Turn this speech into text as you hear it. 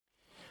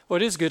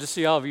Well, it is good to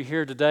see all of you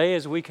here today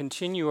as we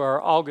continue our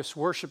August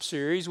worship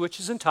series, which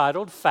is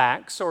entitled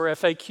Facts, or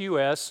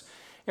FAQS,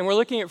 and we're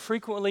looking at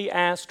frequently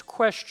asked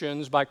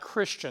questions by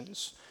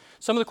Christians.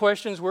 Some of the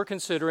questions we're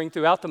considering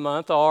throughout the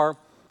month are,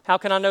 how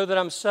can I know that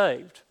I'm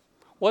saved?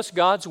 What's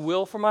God's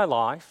will for my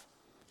life?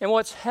 And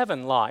what's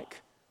heaven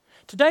like?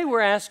 Today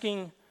we're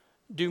asking,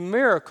 do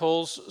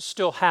miracles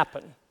still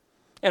happen?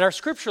 And our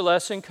scripture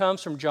lesson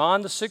comes from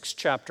John, the 6th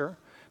chapter,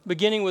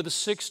 beginning with the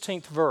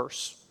 16th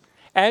verse.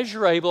 As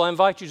you're able, I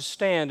invite you to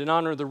stand in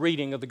honor of the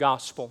reading of the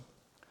gospel.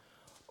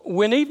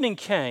 When evening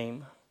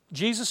came,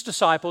 Jesus'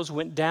 disciples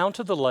went down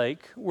to the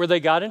lake, where they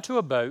got into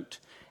a boat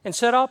and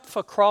set off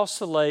across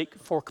the lake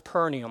for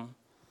Capernaum.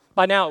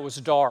 By now it was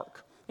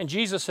dark, and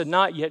Jesus had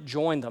not yet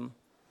joined them.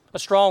 A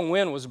strong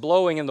wind was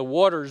blowing, and the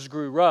waters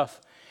grew rough.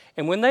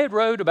 And when they had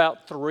rowed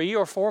about 3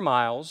 or 4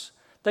 miles,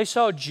 they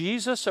saw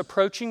Jesus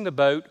approaching the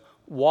boat,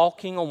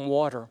 walking on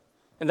water.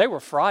 And they were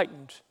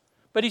frightened.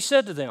 But he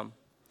said to them,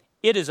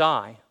 "It is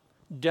I.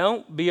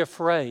 Don't be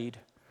afraid."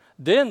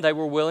 Then they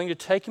were willing to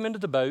take him into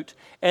the boat,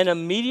 and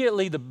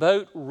immediately the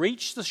boat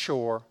reached the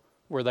shore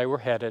where they were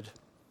headed.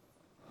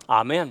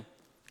 Amen.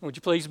 Would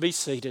you please be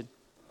seated?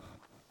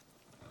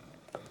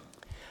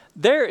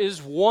 There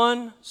is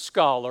one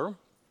scholar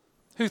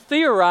who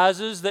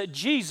theorizes that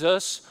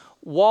Jesus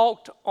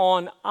walked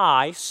on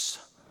ice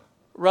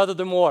rather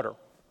than water.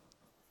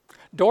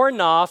 Doran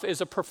Noff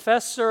is a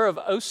professor of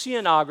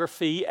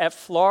oceanography at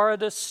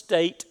Florida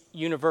State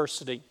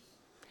University.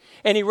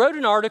 And he wrote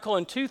an article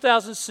in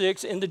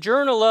 2006 in the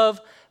Journal of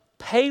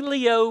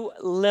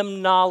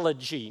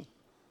Paleolimnology.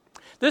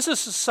 This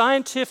is a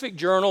scientific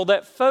journal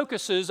that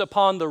focuses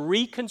upon the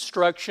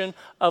reconstruction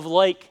of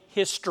lake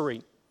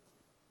history.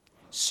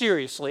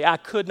 Seriously, I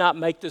could not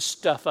make this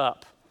stuff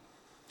up.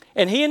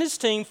 And he and his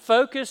team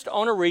focused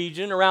on a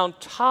region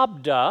around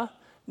Tabda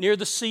near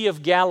the Sea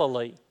of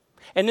Galilee.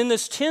 And in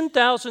this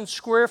 10,000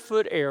 square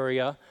foot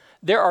area,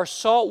 there are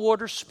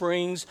saltwater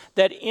springs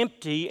that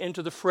empty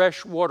into the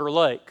freshwater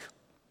lake.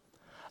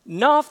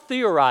 Noff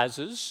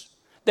theorizes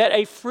that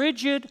a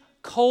frigid,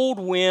 cold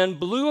wind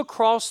blew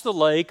across the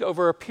lake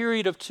over a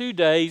period of 2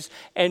 days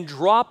and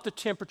dropped the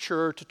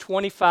temperature to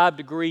 25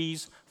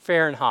 degrees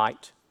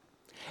Fahrenheit.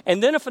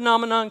 And then a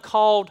phenomenon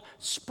called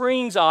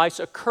springs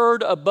ice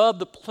occurred above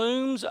the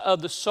plumes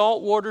of the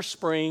saltwater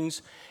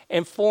springs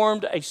and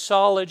formed a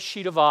solid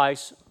sheet of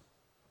ice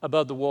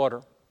above the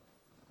water.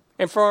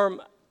 And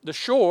from the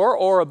shore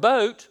or a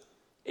boat,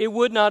 it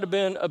would not have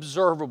been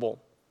observable.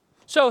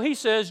 So he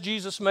says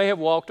Jesus may have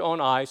walked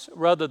on ice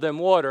rather than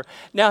water.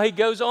 Now he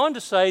goes on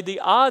to say the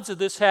odds of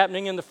this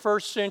happening in the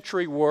first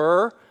century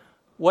were,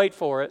 wait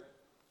for it,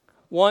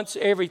 once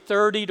every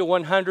 30 to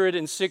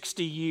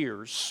 160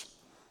 years.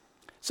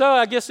 So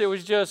I guess it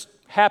was just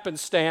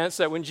happenstance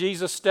that when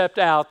Jesus stepped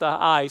out, the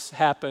ice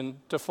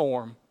happened to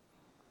form.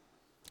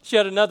 It's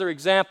yet another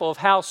example of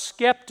how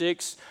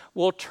skeptics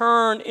will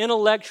turn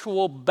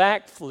intellectual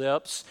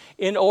backflips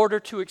in order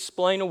to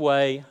explain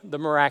away the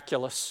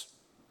miraculous.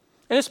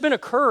 And it's been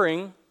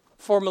occurring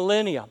for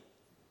millennia.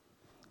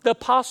 The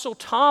Apostle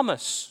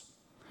Thomas,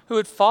 who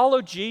had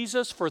followed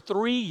Jesus for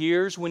 3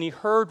 years when he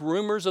heard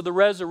rumors of the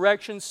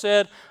resurrection,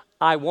 said,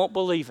 "I won't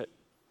believe it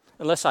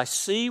unless I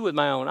see with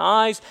my own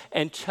eyes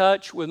and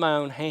touch with my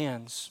own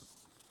hands."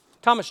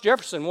 Thomas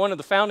Jefferson, one of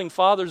the founding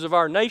fathers of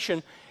our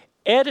nation,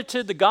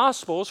 edited the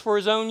Gospels for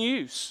his own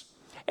use,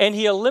 and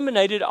he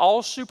eliminated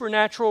all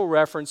supernatural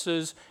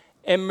references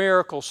and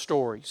miracle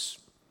stories.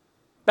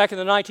 Back in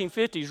the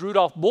 1950s,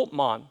 Rudolf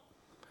Bultmann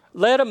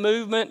led a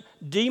movement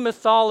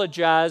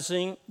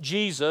demythologizing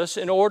Jesus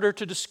in order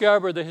to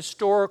discover the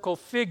historical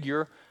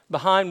figure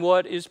behind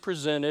what is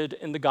presented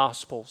in the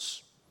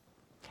Gospels.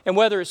 And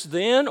whether it's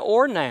then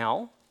or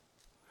now,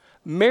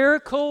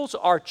 miracles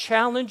are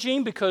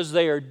challenging because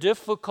they are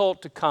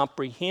difficult to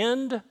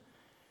comprehend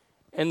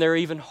and they're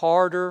even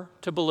harder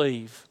to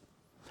believe.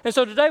 And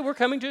so today we're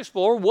coming to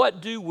explore, what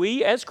do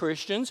we as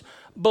Christians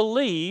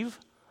believe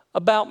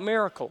about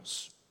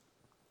miracles?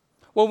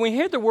 When we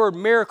hear the word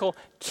miracle,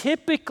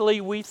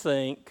 typically we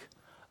think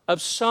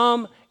of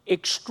some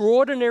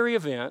extraordinary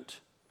event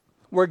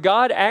where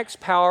God acts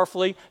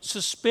powerfully,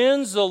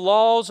 suspends the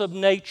laws of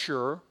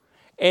nature,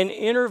 and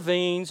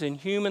intervenes in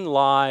human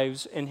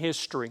lives and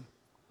history.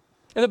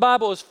 And the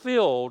Bible is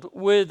filled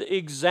with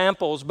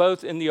examples,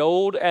 both in the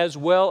Old as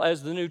well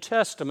as the New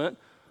Testament,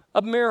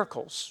 of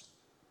miracles.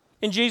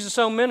 In Jesus'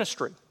 own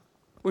ministry,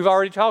 we've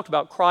already talked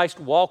about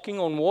Christ walking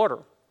on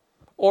water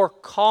or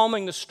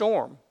calming the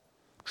storm,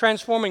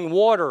 transforming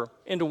water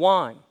into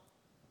wine,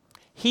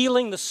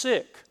 healing the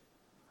sick,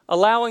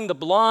 allowing the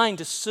blind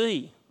to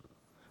see,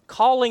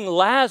 calling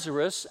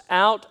Lazarus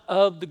out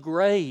of the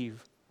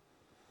grave.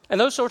 And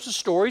those sorts of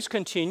stories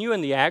continue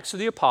in the Acts of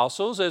the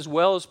Apostles as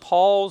well as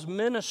Paul's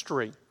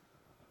ministry.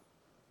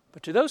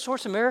 But do those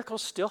sorts of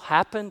miracles still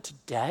happen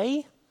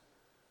today?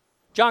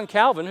 John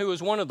Calvin, who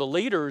was one of the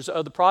leaders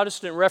of the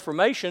Protestant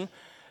Reformation,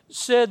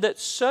 said that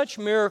such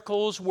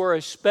miracles were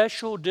a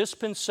special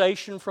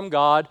dispensation from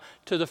God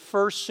to the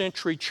first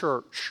century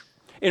church.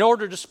 in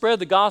order to spread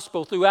the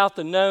gospel throughout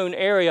the known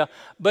area,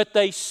 but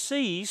they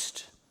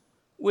ceased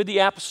with the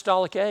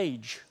apostolic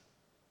age.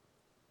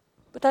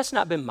 But that's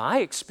not been my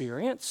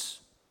experience.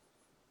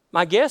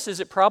 My guess is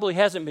it probably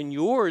hasn't been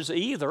yours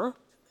either.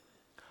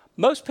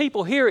 Most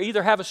people here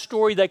either have a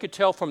story they could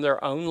tell from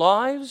their own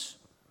lives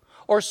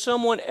or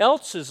someone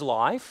else's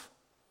life,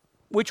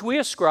 which we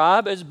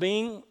ascribe as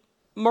being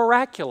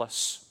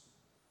miraculous.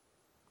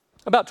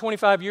 About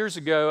 25 years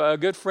ago, a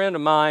good friend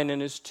of mine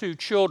and his 2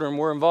 children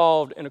were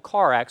involved in a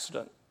car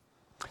accident.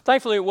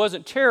 Thankfully, it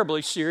wasn't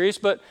terribly serious,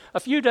 but a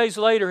few days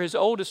later, his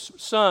oldest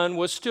son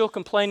was still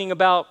complaining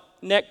about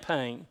neck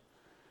pain.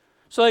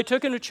 So they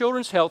took him to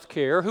Children's Health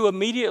Care, who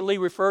immediately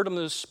referred him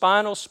to the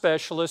spinal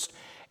specialist,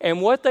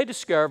 and what they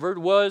discovered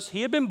was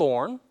he had been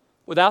born,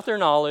 without their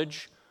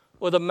knowledge,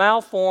 with a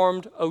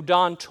malformed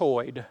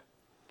odontoid.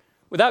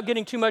 Without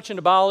getting too much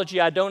into biology,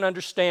 I don't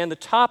understand. The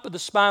top of the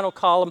spinal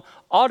column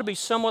ought to be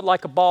somewhat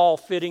like a ball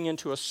fitting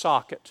into a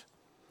socket.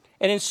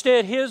 And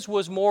instead, his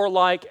was more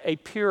like a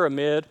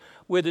pyramid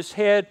with his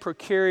head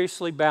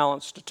precariously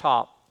balanced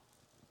atop.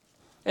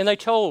 And they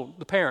told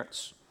the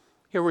parents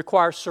he'll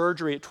require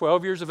surgery at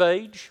 12 years of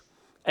age,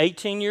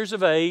 18 years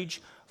of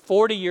age,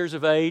 40 years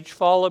of age,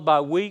 followed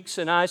by weeks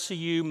in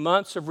ICU,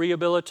 months of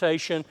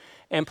rehabilitation,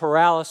 and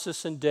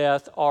paralysis and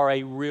death are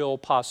a real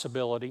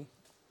possibility.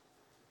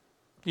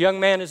 The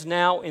young man is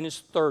now in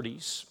his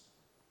 30s.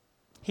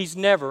 He's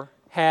never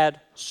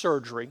had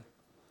surgery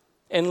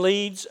and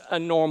leads a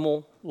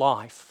normal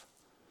life.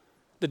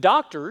 The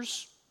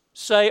doctors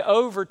say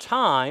over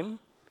time,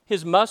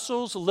 his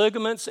muscles,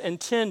 ligaments, and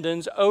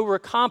tendons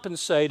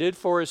overcompensated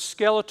for his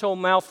skeletal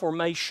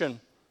malformation.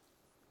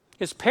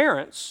 His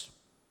parents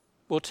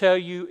will tell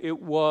you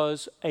it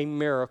was a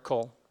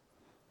miracle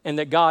and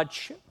that God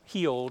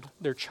healed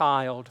their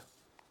child.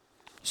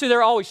 See, there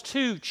are always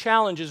 2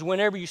 challenges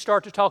whenever you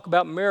start to talk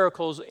about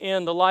miracles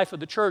in the life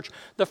of the church.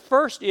 The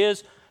first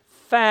is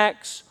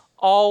facts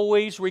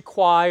always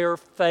require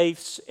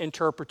faith's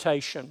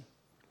interpretation.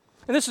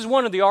 And this is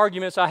one of the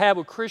arguments I have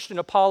with Christian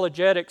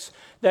apologetics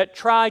that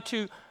try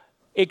to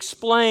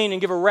explain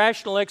and give a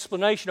rational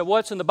explanation of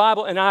what's in the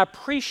Bible, and I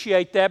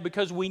appreciate that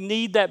because we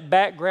need that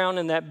background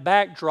and that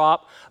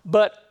backdrop,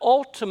 but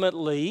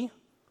ultimately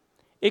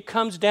it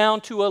comes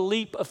down to a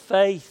leap of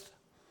faith.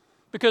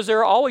 Because there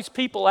are always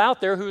people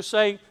out there who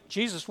say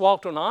Jesus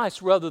walked on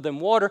ice rather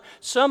than water.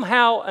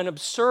 Somehow an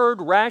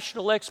absurd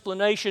rational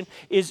explanation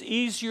is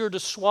easier to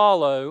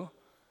swallow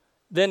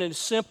than a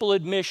simple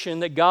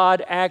admission that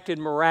God acted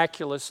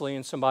miraculously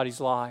in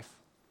somebody's life.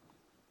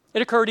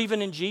 It occurred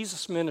even in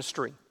Jesus'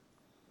 ministry.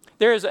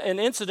 There is an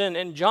incident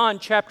in John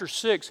chapter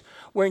 6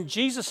 where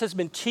Jesus has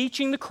been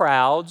teaching the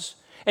crowds,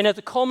 and at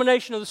the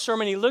culmination of the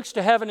sermon he looks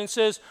to heaven and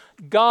says,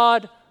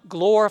 "God,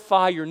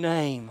 glorify your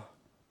name."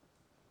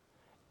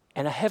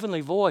 And a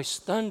heavenly voice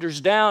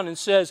thunders down and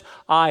says,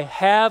 "I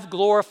have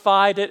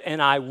glorified it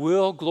and I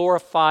will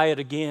glorify it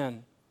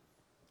again."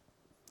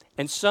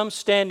 And some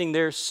standing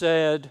there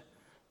said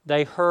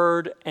they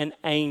heard an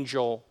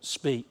angel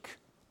speak.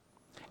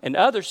 And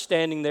others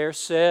standing there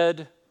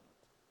said,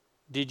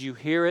 "Did you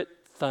hear it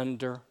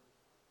thunder?"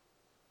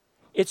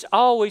 It's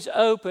always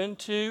open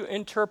to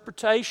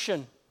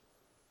interpretation.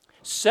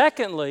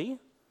 Secondly,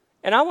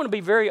 and I want to be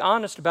very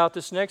honest about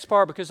this next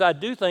part because I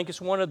do think it's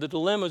one of the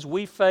dilemmas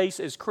we face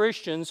as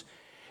Christians,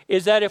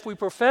 is that if we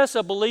profess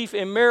a belief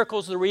in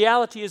miracles, the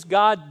reality is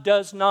God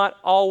does not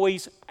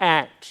always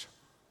act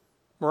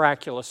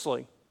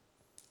miraculously.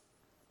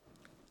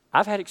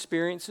 I've had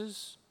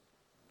experiences,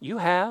 you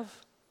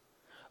have,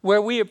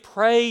 where we have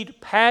prayed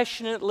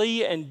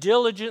passionately and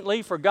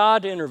diligently for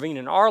God to intervene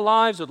in our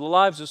lives or the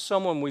lives of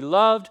someone we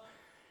loved,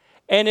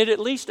 and it at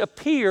least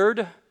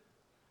appeared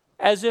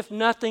as if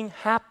nothing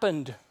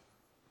happened.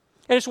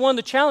 And it's one of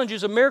the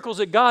challenges of miracles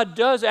that God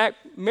does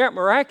act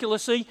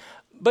miraculously,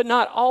 but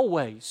not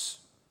always.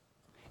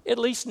 At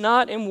least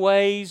not in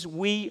ways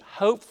we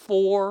hope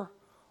for,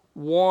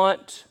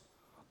 want,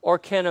 or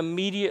can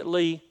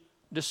immediately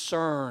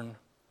discern.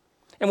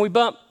 And we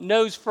bump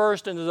nose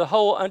first into the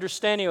whole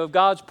understanding of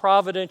God's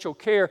providential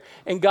care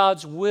and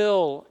God's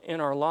will in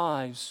our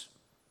lives.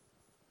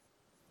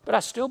 But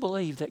I still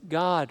believe that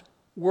God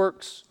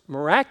works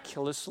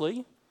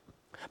miraculously.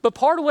 But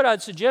part of what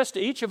I'd suggest to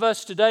each of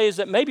us today is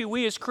that maybe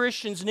we as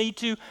Christians need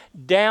to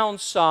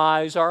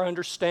downsize our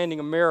understanding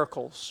of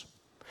miracles.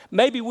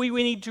 Maybe we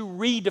need to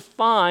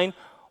redefine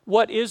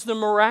what is the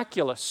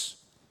miraculous.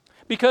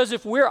 Because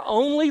if we're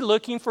only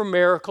looking for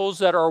miracles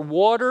that are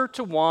water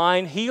to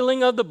wine,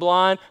 healing of the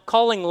blind,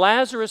 calling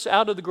Lazarus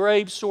out of the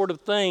grave sort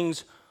of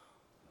things,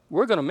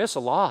 we're going to miss a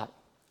lot.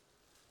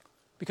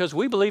 Because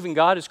we believe in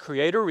God as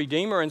creator,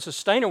 redeemer, and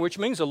sustainer, which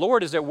means the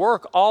Lord is at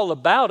work all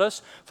about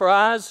us for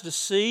eyes to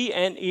see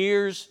and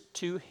ears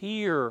to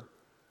hear.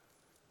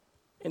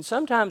 And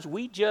sometimes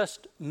we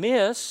just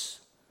miss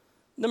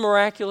the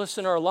miraculous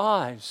in our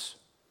lives.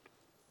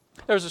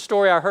 There's a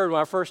story I heard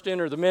when I first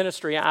entered the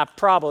ministry. I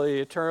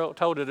probably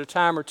told it a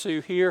time or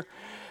two here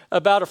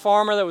about a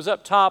farmer that was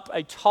up top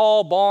a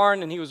tall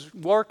barn and he was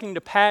working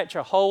to patch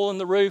a hole in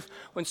the roof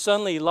when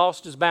suddenly he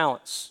lost his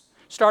balance.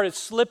 started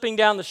slipping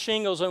down the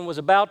shingles and was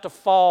about to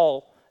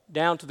fall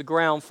down to the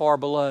ground far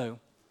below.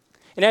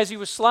 And as he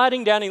was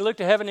sliding down, he looked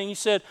to heaven and he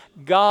said,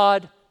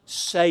 "God,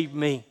 save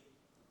me."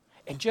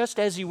 And just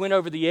as he went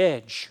over the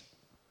edge,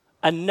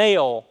 a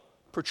nail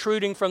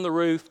protruding from the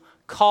roof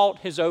caught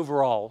his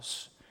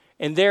overalls.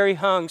 And there he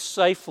hung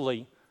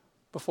safely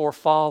before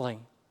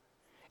falling.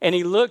 And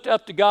he looked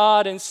up to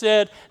God and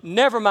said,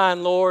 "Never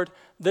mind, Lord,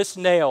 this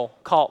nail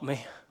caught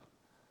me."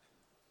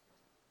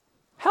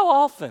 How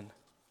often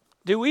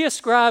do we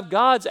ascribe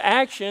God's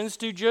actions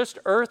to just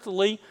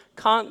earthly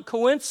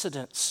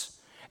coincidence?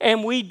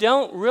 And we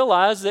don't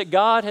realize that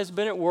God has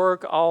been at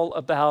work all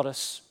about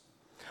us.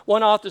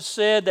 One author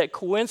said that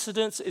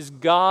coincidence is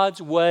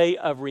God's way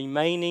of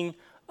remaining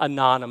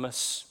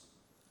anonymous.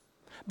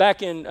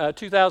 Back in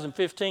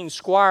 2015,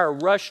 Squire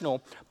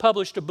Rushnell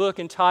published a book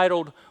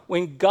entitled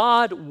 "When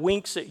God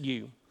Winks at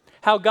You: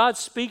 How God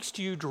Speaks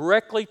to You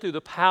Directly Through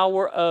the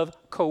Power of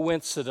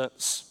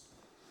Coincidence."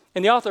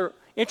 And the author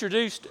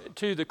introduced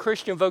to the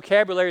Christian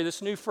vocabulary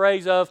this new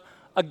phrase of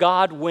a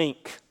God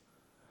wink,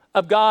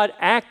 of God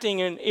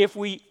acting, and if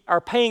we are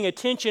paying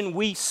attention,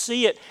 we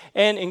see it.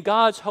 And in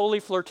God's holy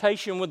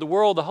flirtation with the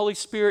world, the Holy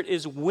Spirit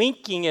is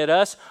winking at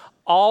us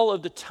all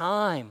of the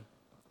time.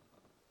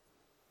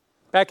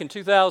 Back in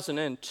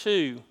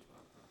 2002,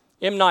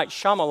 M. Night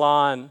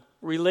Shyamalan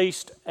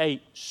released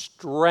a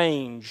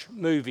strange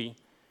movie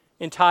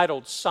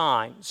entitled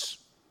Signs.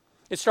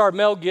 It starred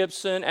Mel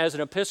Gibson as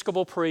an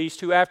Episcopal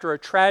priest who, after a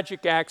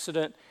tragic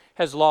accident,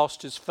 has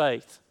lost his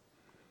faith.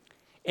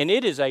 And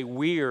it is a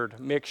weird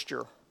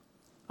mixture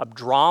of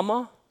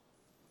drama,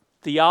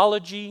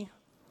 theology,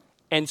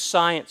 and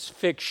science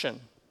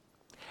fiction.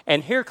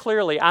 And here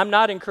clearly, I'm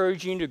not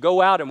encouraging you to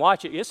go out and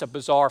watch it. It's a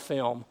bizarre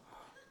film.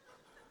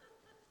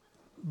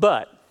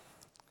 But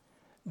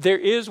there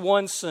is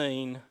one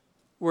scene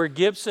where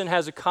Gibson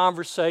has a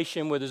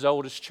conversation with his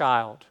oldest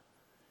child.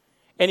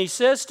 And he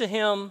says to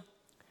him,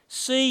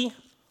 "See,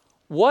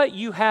 what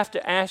you have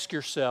to ask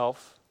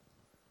yourself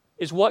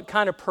is, what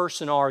kind of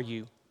person are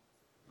you?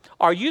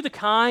 Are you the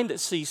kind that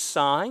sees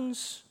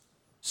signs,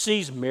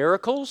 sees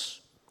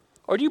miracles?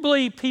 Or do you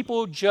believe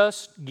people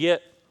just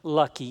get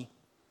lucky?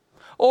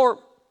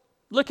 Or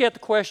look at the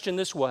question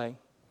this way: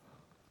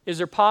 is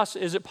it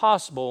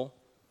possible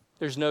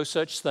there's no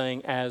such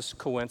thing as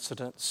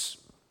coincidence?"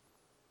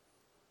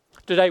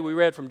 Today we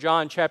read from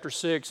John chapter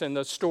 6 and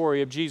the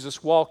story of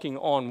Jesus walking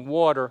on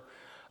water.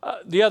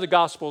 The other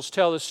Gospels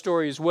tell this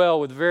story as well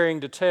with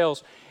varying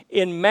details.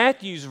 In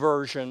Matthew's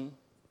version,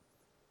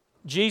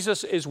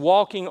 Jesus is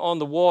walking on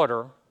the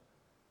water,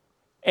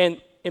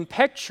 and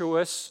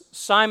impetuous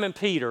Simon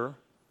Peter,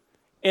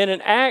 in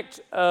an act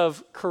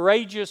of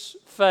courageous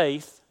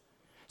faith,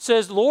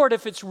 says, "Lord,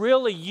 if it's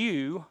really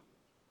you,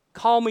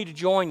 call me to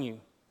join you."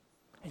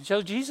 And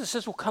so Jesus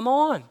says, "Well, come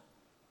on."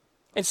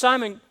 And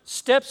Simon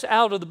steps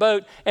out of the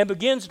boat and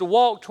begins to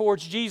walk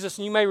towards Jesus.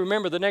 And you may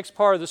remember the next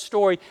part of the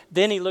story.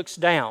 Then he looks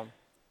down,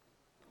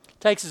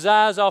 takes his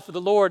eyes off of the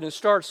Lord and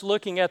starts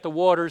looking at the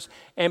waters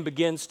and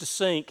begins to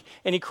sink.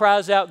 And he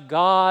cries out,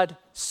 "God,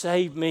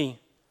 save me."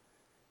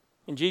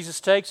 And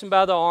Jesus takes him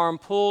by the arm,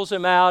 pulls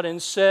him out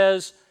and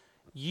says,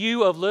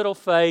 "You of little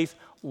faith,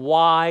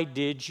 why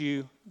did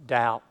you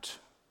doubt?"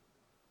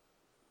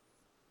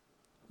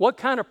 What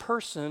kind of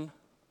person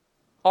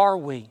are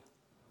we?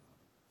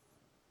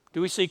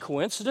 Do we see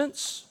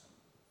coincidence,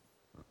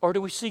 or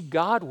do we see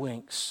God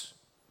winks?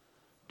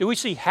 Do we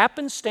see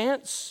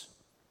happenstance,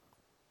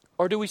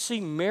 or do we see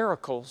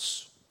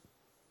miracles?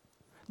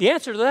 The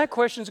answer to that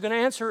question is going to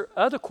answer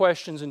other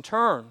questions in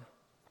turn.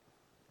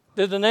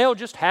 Did the nail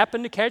just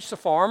happen to catch the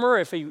farmer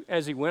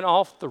as he went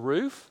off the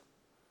roof?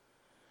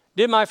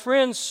 Did my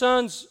friend's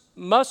son's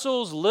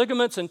muscles,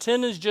 ligaments, and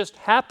tendons just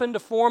happen to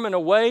form in a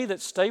way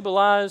that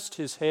stabilized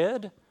his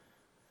head?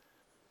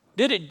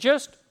 Did it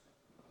just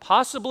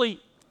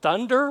possibly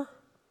thunder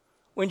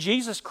when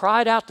Jesus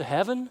cried out to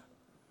heaven?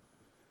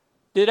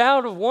 Did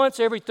out of once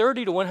every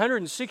 30 to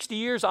 160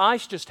 years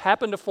ice just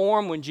happen to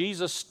form when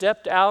Jesus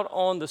stepped out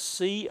on the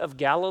Sea of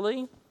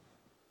Galilee?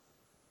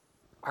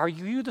 Are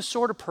you the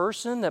sort of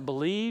person that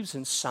believes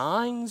in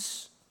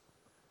signs,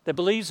 that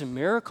believes in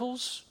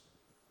miracles?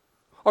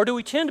 Or do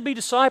we tend to be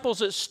disciples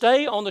that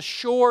stay on the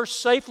shore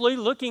safely,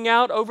 looking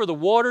out over the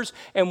waters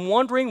and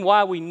wondering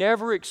why we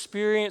never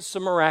experience the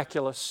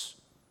miraculous?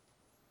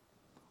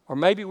 Or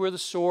maybe we're the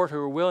sort who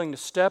are willing to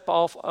step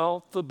off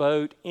the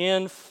boat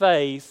in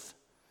faith,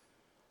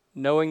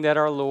 knowing that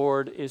our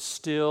Lord is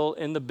still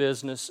in the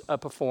business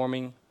of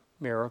performing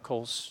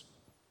miracles.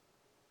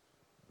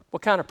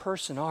 What kind of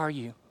person are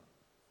you?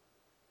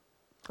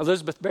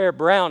 Elizabeth Barrett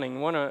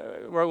Browning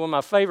wrote one of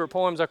my favorite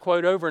poems I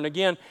quote over and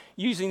again,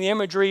 using the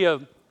imagery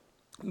of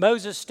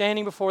Moses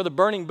standing before the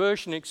burning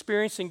bush and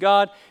experiencing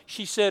God.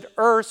 She said,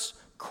 "Earth's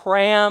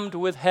crammed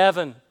with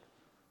heaven,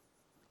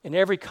 and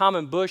every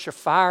common bush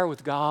afire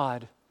with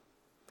God.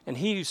 And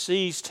he who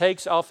sees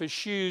takes off his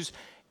shoes,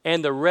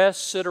 and the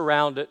rest sit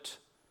around it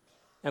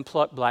and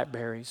pluck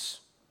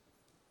blackberries."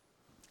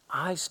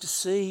 Eyes to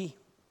see,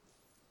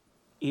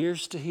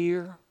 ears to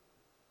hear,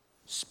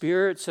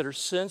 spirits that are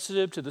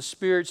sensitive to the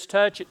Spirit's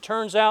touch. It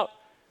turns out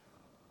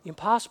the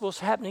impossible is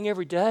happening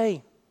every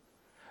day.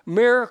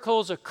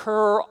 Miracles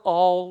occur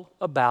all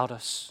about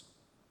us.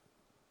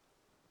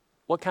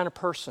 What kind of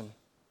person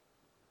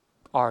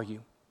are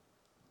you?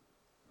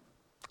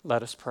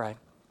 Let us pray.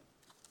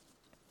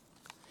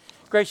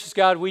 Gracious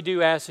God, we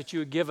do ask that you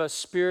would give us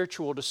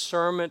spiritual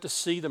discernment to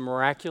see the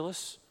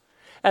miraculous.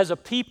 As a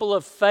people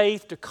of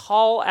faith, to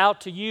call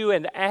out to you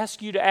and to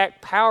ask you to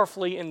act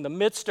powerfully in the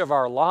midst of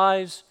our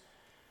lives.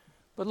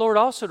 But Lord,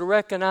 also to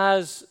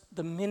recognize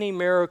the many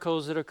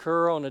miracles that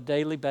occur on a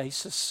daily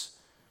basis.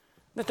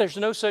 That there's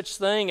no such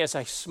thing as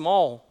a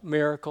small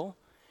miracle.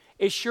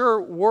 It's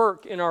your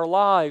work in our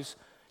lives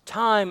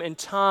time and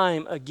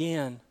time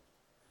again.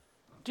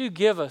 Do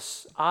give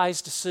us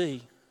eyes to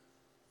see,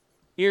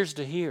 ears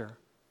to hear,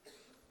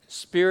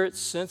 spirits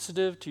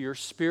sensitive to your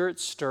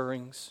Spirit's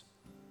stirrings,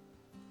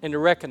 and to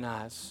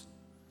recognize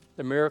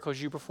the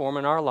miracles you perform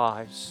in our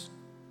lives.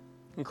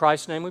 In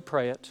Christ's name we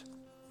pray it.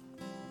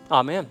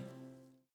 Amen.